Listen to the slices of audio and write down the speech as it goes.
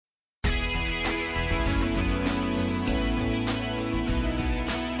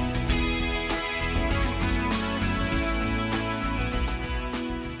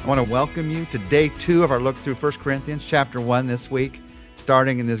want to welcome you to day 2 of our look through 1 Corinthians chapter 1 this week,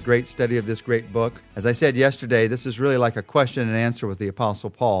 starting in this great study of this great book. As I said yesterday, this is really like a question and answer with the Apostle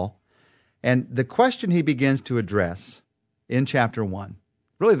Paul. And the question he begins to address in chapter 1,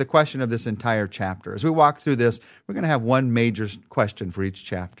 really the question of this entire chapter. As we walk through this, we're going to have one major question for each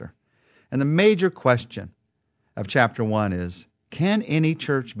chapter. And the major question of chapter 1 is, can any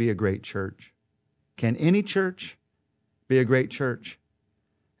church be a great church? Can any church be a great church?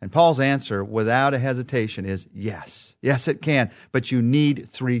 And Paul's answer, without a hesitation, is yes. Yes, it can, but you need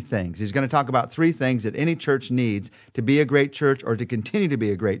 3 things. He's going to talk about 3 things that any church needs to be a great church or to continue to be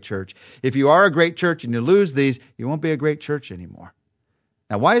a great church. If you are a great church and you lose these, you won't be a great church anymore.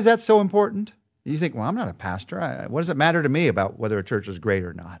 Now, why is that so important? You think, well, I'm not a pastor. What does it matter to me about whether a church is great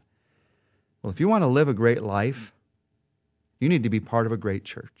or not? Well, if you want to live a great life, you need to be part of a great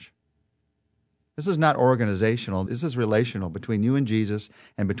church. This is not organizational. This is relational between you and Jesus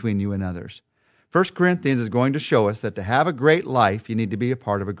and between you and others. 1 Corinthians is going to show us that to have a great life, you need to be a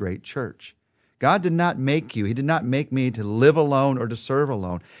part of a great church. God did not make you. He did not make me to live alone or to serve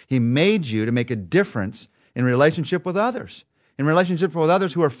alone. He made you to make a difference in relationship with others, in relationship with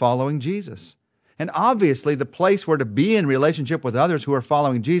others who are following Jesus. And obviously, the place where to be in relationship with others who are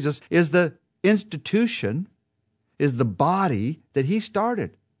following Jesus is the institution, is the body that He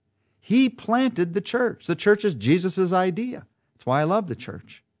started. He planted the church. The church is Jesus' idea. That's why I love the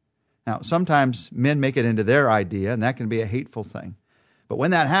church. Now, sometimes men make it into their idea, and that can be a hateful thing. But when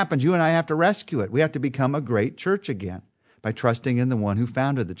that happens, you and I have to rescue it. We have to become a great church again by trusting in the one who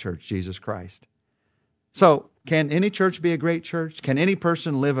founded the church, Jesus Christ. So, can any church be a great church? Can any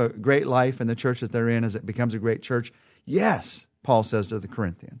person live a great life in the church that they're in as it becomes a great church? Yes, Paul says to the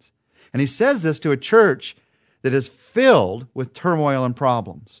Corinthians. And he says this to a church that is filled with turmoil and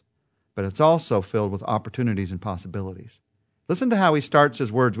problems, but it's also filled with opportunities and possibilities. Listen to how he starts his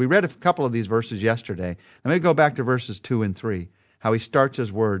words. We read a couple of these verses yesterday. Let me go back to verses 2 and 3, how he starts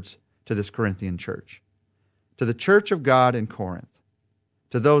his words to this Corinthian church. To the church of God in Corinth,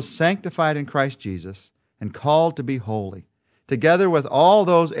 to those sanctified in Christ Jesus and called to be holy, together with all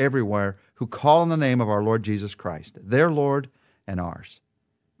those everywhere who call on the name of our Lord Jesus Christ, their Lord and ours.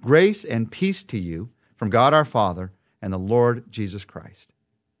 Grace and peace to you from God our Father and the Lord Jesus Christ.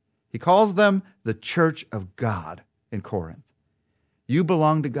 He calls them the church of God in Corinth. You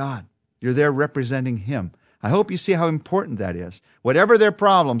belong to God. You're there representing Him. I hope you see how important that is. Whatever their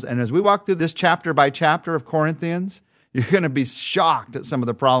problems, and as we walk through this chapter by chapter of Corinthians, you're going to be shocked at some of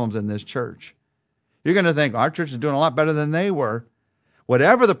the problems in this church. You're going to think, our church is doing a lot better than they were.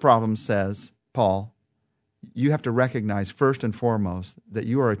 Whatever the problem says, Paul, you have to recognize first and foremost that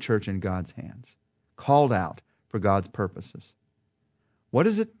you are a church in God's hands, called out for God's purposes. What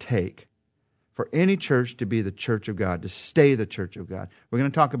does it take for any church to be the church of God, to stay the church of God? We're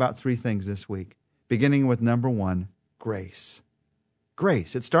going to talk about 3 things this week, beginning with number 1, grace.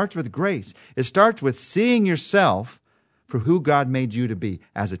 Grace. It starts with grace. It starts with seeing yourself for who God made you to be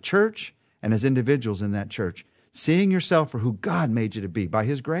as a church and as individuals in that church. Seeing yourself for who God made you to be by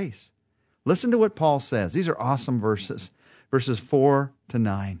His grace. Listen to what Paul says. These are awesome verses, verses 4 to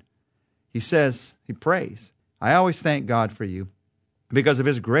 9. He says, he prays, I always thank God for you, because of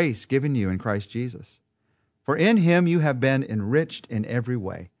His grace given you in Christ Jesus. For in Him you have been enriched in every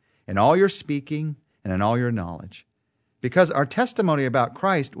way, in all your speaking and in all your knowledge, because our testimony about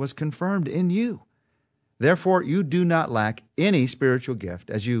Christ was confirmed in you. Therefore you do not lack any spiritual gift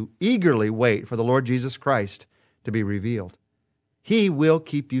as you eagerly wait for the Lord Jesus Christ to be revealed. He will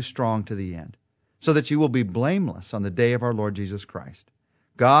keep you strong to the end, so that you will be blameless on the day of our Lord Jesus Christ.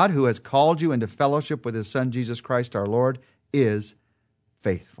 God, who has called you into fellowship with His Son Jesus Christ our Lord, is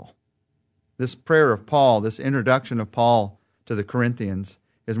faithful. This prayer of Paul, this introduction of Paul to the Corinthians,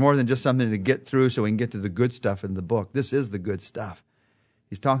 is more than just something to get through so we can get to the good stuff in the book. This is the good stuff.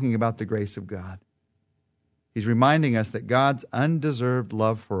 He's talking about the grace of God. He's reminding us that God's undeserved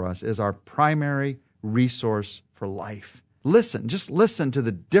love for us is our primary resource for life. Just listen to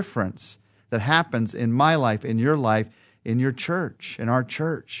the difference that happens in my life, in your life, in your church, in our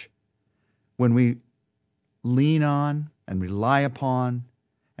church, when we lean on and rely upon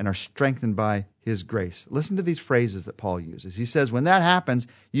and are strengthened by His grace. Listen to these phrases that Paul uses. He says, when that happens,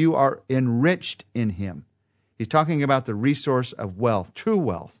 you are enriched in Him. He's talking about the resource of wealth, true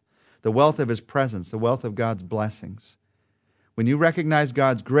wealth, the wealth of His presence, the wealth of God's blessings. When you recognize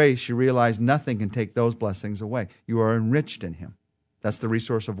God's grace, you realize nothing can take those blessings away. You are enriched in Him. That's the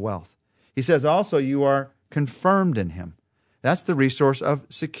resource of wealth. He says also you are confirmed in Him. That's the resource of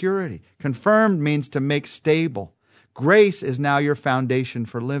security. Confirmed means to make stable. Grace is now your foundation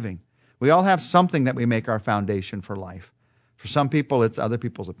for living. We all have something that we make our foundation for life. For some people, it's other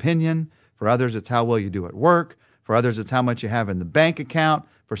people's opinion. For others, it's how well you do at work. For others, it's how much you have in the bank account.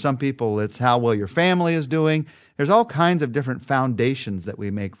 For some people, it's how well your family is doing. There's all kinds of different foundations that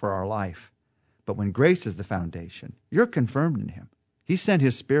we make for our life. But when grace is the foundation, you're confirmed in Him. He sent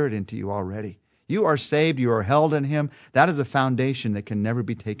His Spirit into you already. You are saved. You are held in Him. That is a foundation that can never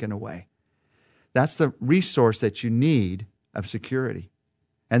be taken away. That's the resource that you need of security.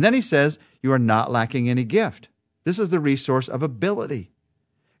 And then He says, you are not lacking any gift. This is the resource of ability.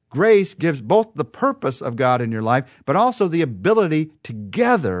 Grace gives both the purpose of God in your life, but also the ability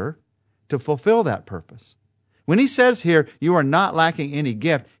together to fulfill that purpose. When He says here, you are not lacking any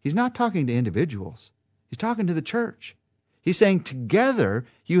gift, He's not talking to individuals. He's talking to the church. He's saying together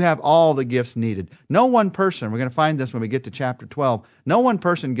you have all the gifts needed. No one person, we're going to find this when we get to chapter 12, no one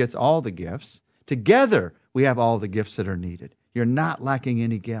person gets all the gifts. Together we have all the gifts that are needed. You're not lacking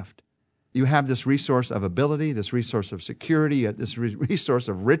any gift. You have this resource of ability, this resource of security, this resource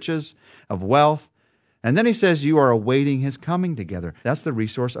of riches, of wealth. And then He says you are awaiting His coming together. That's the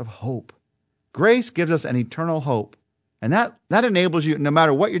resource of hope. Grace gives us an eternal hope. And that enables you, no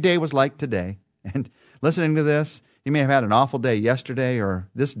matter what your day was like today, and listening to this, you may have had an awful day yesterday, or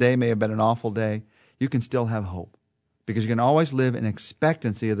this day may have been an awful day. You can still have hope because you can always live in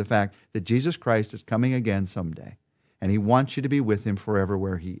expectancy of the fact that Jesus Christ is coming again someday. And He wants you to be with Him forever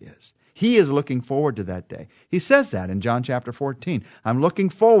where He is. He is looking forward to that day. He says that in John chapter 14. I'm looking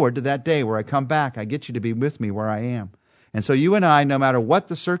forward to that day where I come back. I get you to be with me where I am. And so you and I, no matter what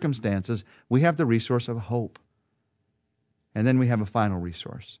the circumstances, we have the resource of hope. And then we have a final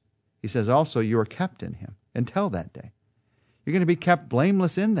resource. He says also you are kept in Him until that day. You're going to be kept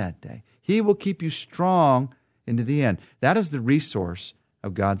blameless in that day. He will keep you strong into the end. That is the resource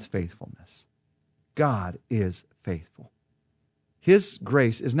of God's faithfulness. God is faithful. His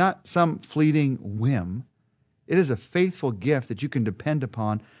grace is not some fleeting whim. It is a faithful gift that you can depend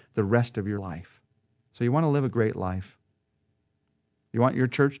upon the rest of your life. So you want to live a great life? You want your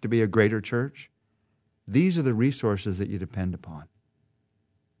church to be a greater church? These are the resources that you depend upon.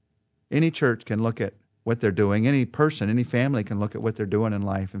 Any church can look at what they're doing. Any person, any family can look at what they're doing in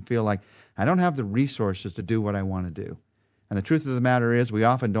life and feel like, I don't have the resources to do what I want to do. And the truth of the matter is we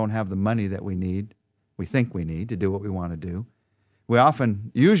often don't have the money that we need, we think we need to do what we want to do. We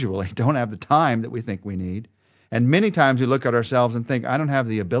often, usually, don't have the time that we think we need. And many times we look at ourselves and think, I don't have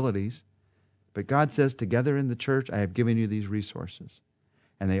the abilities. But God says, together in the church, I have given you these resources.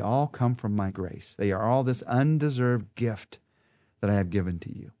 And they all come from my grace. They are all this undeserved gift that I have given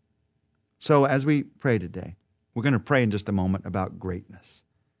to you. So as we pray today, we're going to pray in just a moment about greatness.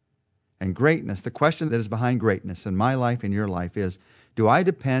 And greatness, the question that is behind greatness in my life and your life is, do I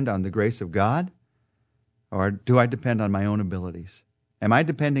depend on the grace of God? Or do I depend on my own abilities? Am I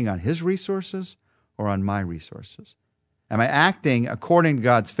depending on His resources or on my resources? Am I acting according to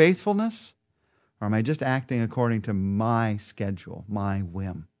God's faithfulness? Or am I just acting according to my schedule, my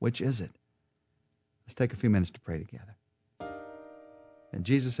whim? Which is it? Let's take a few minutes to pray together. And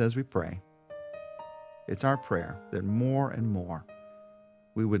Jesus, as we pray, it's our prayer that more and more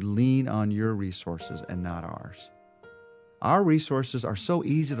we would lean on your resources and not ours. Our resources are so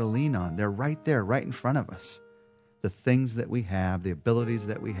easy to lean on. They're right there, right in front of us. The things that we have, the abilities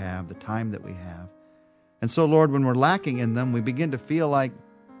that we have, the time that we have. And so, Lord, when we're lacking in them, we begin to feel like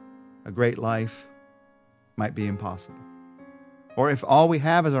a great life might be impossible. Or if all we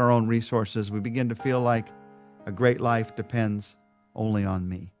have is our own resources, we begin to feel like a great life depends only on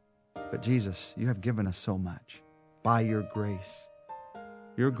me. But Jesus, you have given us so much by your grace.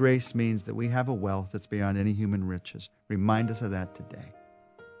 Your grace means that we have a wealth that's beyond any human riches. Remind us of that today,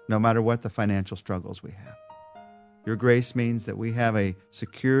 no matter what the financial struggles we have. Your grace means that we have a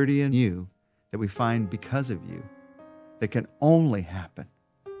security in you that we find because of you that can only happen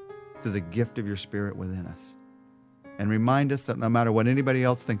through the gift of your Spirit within us. And remind us that no matter what anybody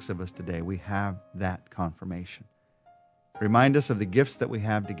else thinks of us today, we have that confirmation. Remind us of the gifts that we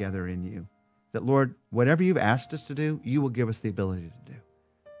have together in you. That, Lord, whatever you've asked us to do, you will give us the ability to do.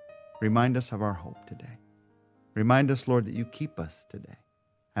 Remind us of our hope today. Remind us, Lord, that you keep us today.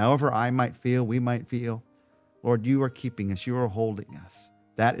 However I might feel, we might feel, Lord, you are keeping us. You are holding us.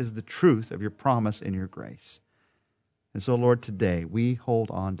 That is the truth of your promise and your grace. And so, Lord, today we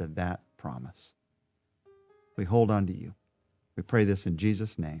hold on to that promise. We hold on to you. We pray this in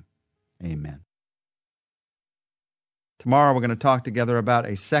Jesus' name. Amen. Tomorrow we're going to talk together about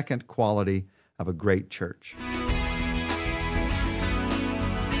a second quality of a great church.